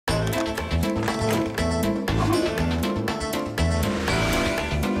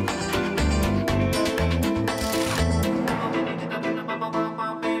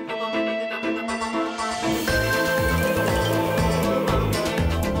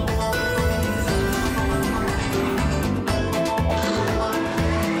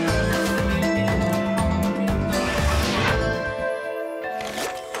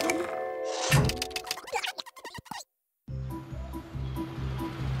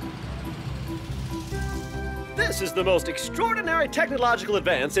This is the most extraordinary technological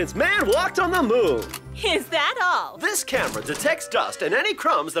advance since man walked on the moon. Is that all? This camera detects dust and any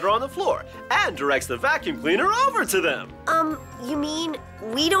crumbs that are on the floor and directs the vacuum cleaner over to them. You mean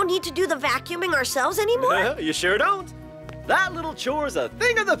we don't need to do the vacuuming ourselves anymore? You sure don't. That little chore's a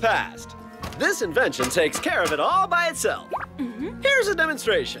thing of the past. This invention takes care of it all by itself. Here's a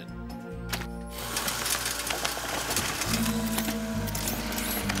demonstration.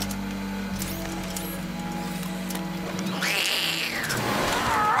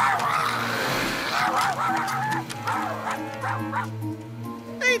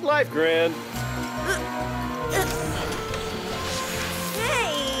 Ain't life grand?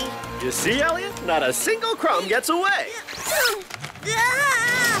 Hey! You see, Eliot? Not a single crumb gets away.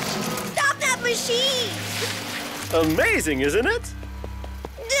 Stop that machine! Amazing, isn't it?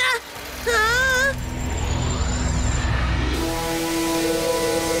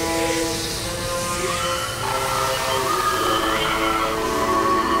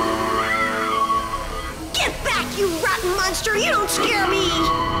 Get back, you rotten monster! You don't scare me!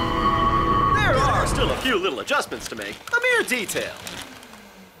 There are still a few little adjustments to make. A mere detail.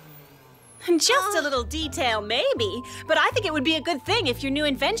 Just a little detail, maybe. But I think it would be a good thing if your new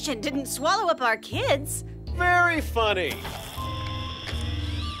invention didn't swallow up our kids. Very funny.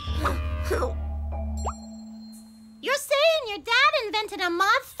 You're saying your dad invented a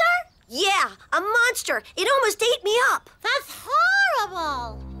monster? Yeah, a monster. It almost ate me up. That's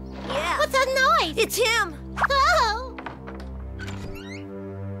horrible. Yeah. What's that noise? It's him. Oh.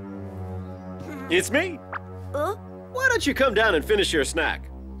 It's me. Huh? Why don't you come down and finish your snack?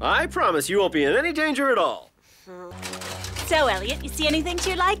 I promise you won't be in any danger at all. So, Eliot, you see anything to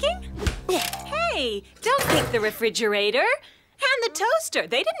your liking? Hey, don't pick the refrigerator. And the toaster.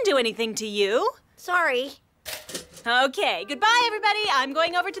 They didn't do anything to you. Sorry. Okay, goodbye, everybody. I'm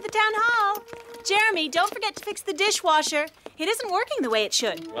going over to the town hall. Jeremy, don't forget to fix the dishwasher. It isn't working the way it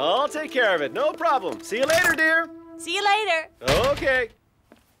should. I'll take care of it. No problem. See you later, dear. See you later. Okay.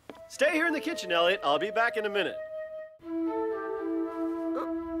 Stay here in the kitchen, Eliot. I'll be back in a minute.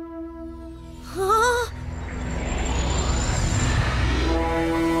 Huh?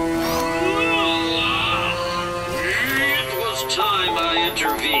 It was time I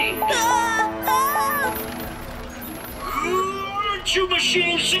intervened. Aren't you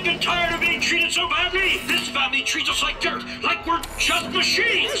machines sick and tired of being treated so badly? This family treats us like dirt, like we're just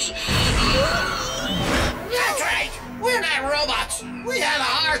machines. That's right. We're not robots. We have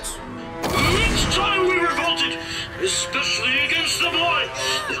hearts. It's time we revolted, especially against the boy,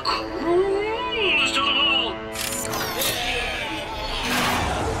 the cruelest of them all.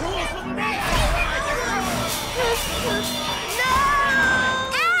 No!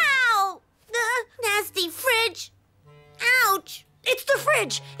 Ow! Nasty fridge. Ouch! It's the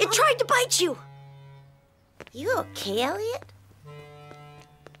fridge. It tried to bite you. You okay, Eliot?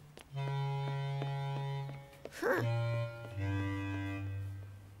 Huh.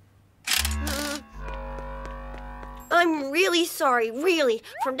 I'm really sorry, really.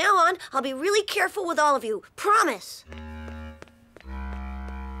 From now on, I'll be really careful with all of you. Promise.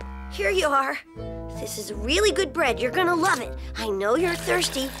 Here you are. This is really good bread. You're gonna love it. I know you're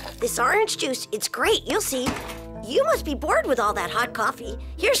thirsty. This orange juice, it's great. You'll see. You must be bored with all that hot coffee.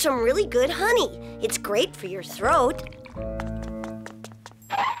 Here's some really good honey. It's great for your throat.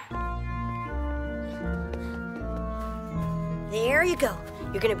 There you go.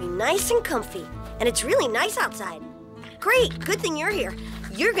 You're gonna be nice and comfy. And it's really nice outside. Great, good thing you're here.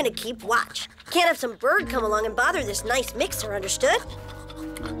 You're gonna keep watch. Can't have some bird come along and bother this nice mixer, understood?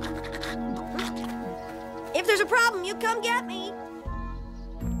 If there's a problem, you come get me.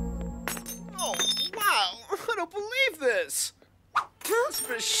 Oh, wow. I don't believe this. This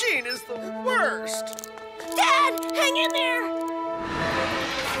machine is the worst. Dad, hang in there!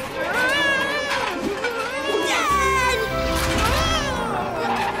 Dad!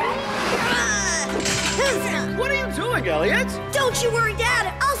 What are you doing, Eliot? Don't you worry,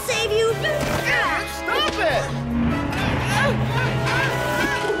 Dad. I'll save you. Stop it!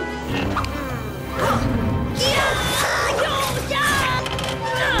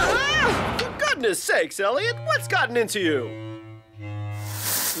 For goodness sakes, Eliot, what's gotten into you?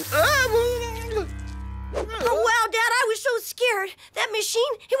 Oh, wow, Dad, I was so scared. That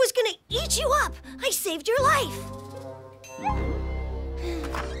machine, it was gonna eat you up. I saved your life.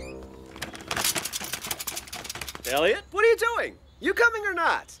 Eliot, what are you doing? You coming or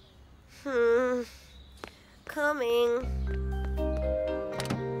not? Coming.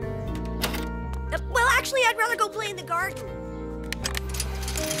 Well, actually, I'd rather go play in the garden.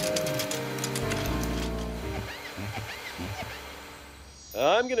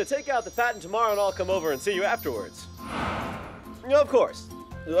 I'm gonna take out the patent tomorrow and I'll come over and see you afterwards. Of course.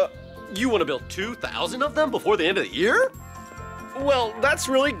 You want to build 2,000 of them before the end of the year? Well, that's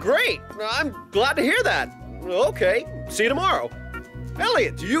really great. I'm glad to hear that. Okay, see you tomorrow.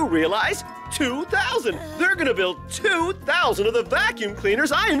 Eliot, do you realize? 2,000! They're gonna build 2,000 of the vacuum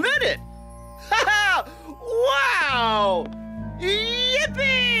cleaners I invented! Ha ha! Wow!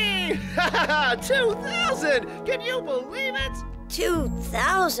 Yippee! Ha ha! 2,000! Can you believe it?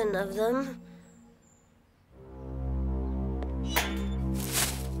 2,000 of them.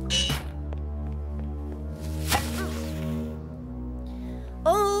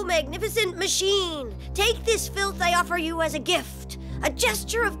 Oh, magnificent machine! Take this filth I offer you as a gift, a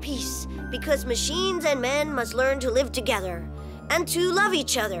gesture of peace, because machines and men must learn to live together and to love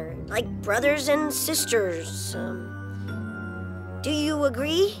each other like brothers and sisters. Do you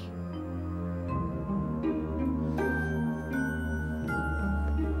agree?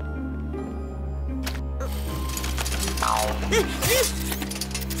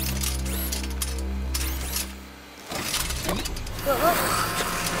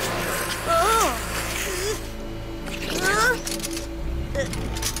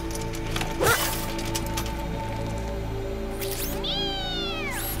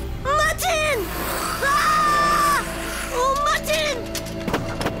 Mutton! Ah! Oh, mutton!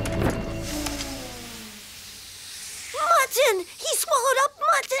 Mutton! He swallowed up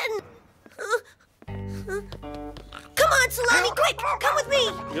mutton! Come on, Salami, quick! Come with me!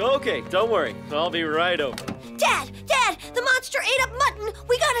 Okay, don't worry. I'll be right over. Dad! Dad! The monster ate up mutton!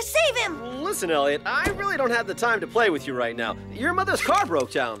 We gotta save him! Listen, Eliot, I really don't have the time to play with you right now. Your mother's car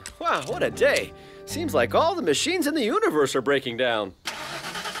broke down. Wow, what a day. Seems like all the machines in the universe are breaking down.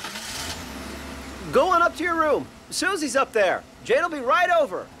 Go on up to your room. Susie's up there. Jade'll be right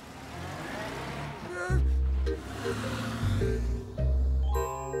over.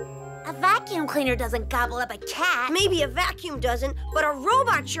 A vacuum cleaner doesn't gobble up a cat. Maybe a vacuum doesn't, but a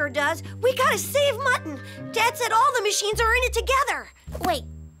robot sure does. We gotta save mutton. Dad said all the machines are in it together. Wait,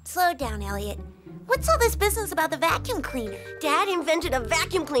 slow down, Eliot. What's all this business about the vacuum cleaner? Dad invented a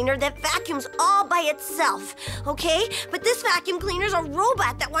vacuum cleaner that vacuums all by itself, okay? But this vacuum cleaner's a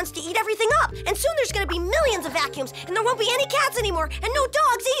robot that wants to eat everything up. And soon there's gonna be millions of vacuums, and there won't be any cats anymore, and no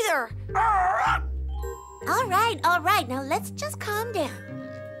dogs either. All right. Now let's just calm down.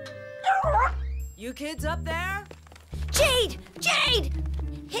 You kids up there? Jade! Jade!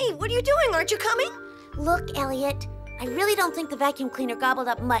 Hey, what are you doing? Aren't you coming? Look, Eliot, I really don't think the vacuum cleaner gobbled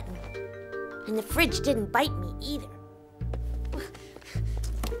up mutton. And the fridge didn't bite me either.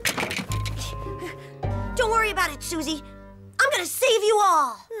 Don't worry about it, Susie. I'm gonna save you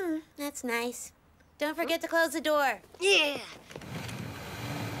all. That's nice. Don't forget to close the door. Yeah.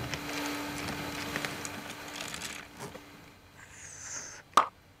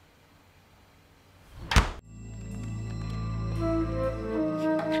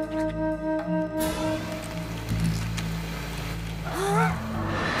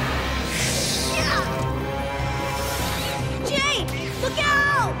 Jade, look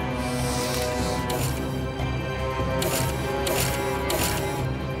out!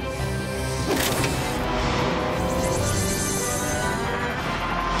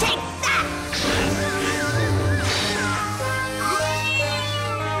 Take that!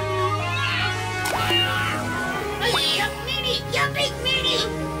 You meanie! You big meanie!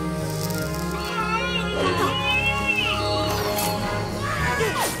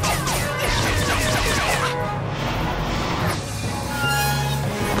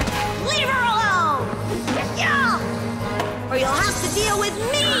 Leave her alone! Yeah! Or you'll have to deal with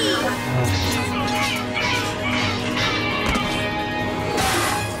me!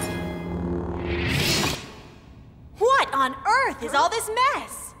 What on earth is all this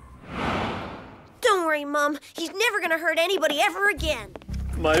mess? Don't worry, Mom. He's never gonna hurt anybody ever again.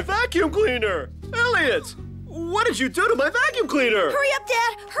 My vacuum cleaner! Eliot! What did you do to my vacuum cleaner? Hurry up,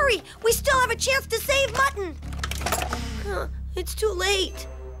 Dad! Hurry! We still have a chance to save mutton! It's too late.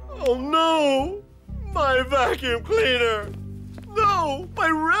 Oh no! My vacuum cleaner! No! My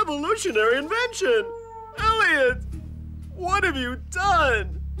revolutionary invention! Eliot! What have you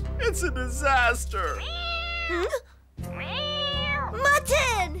done? It's a disaster!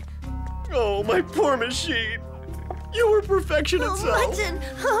 Mutton! Oh, my poor machine! You were perfection Oh, itself! mutton!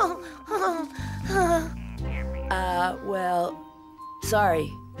 Well,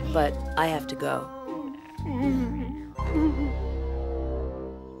 sorry, but I have to go.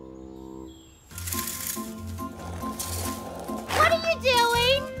 What are you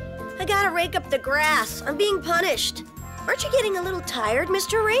doing? I gotta rake up the grass. I'm being punished. Aren't you getting a little tired,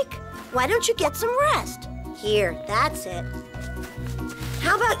 Mr. Rake? Why don't you get some rest? Here, that's it.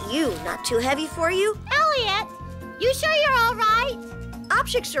 How about you? Not too heavy for you? Eliot, you sure you're all right?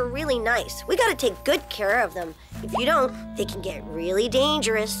 Objects are really nice. We gotta take good care of them. If you don't, they can get really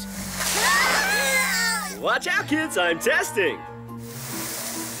dangerous. Watch out, kids, I'm testing.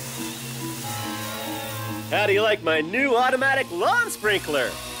 How do you like my new automatic lawn sprinkler?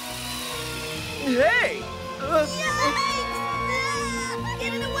 Hey!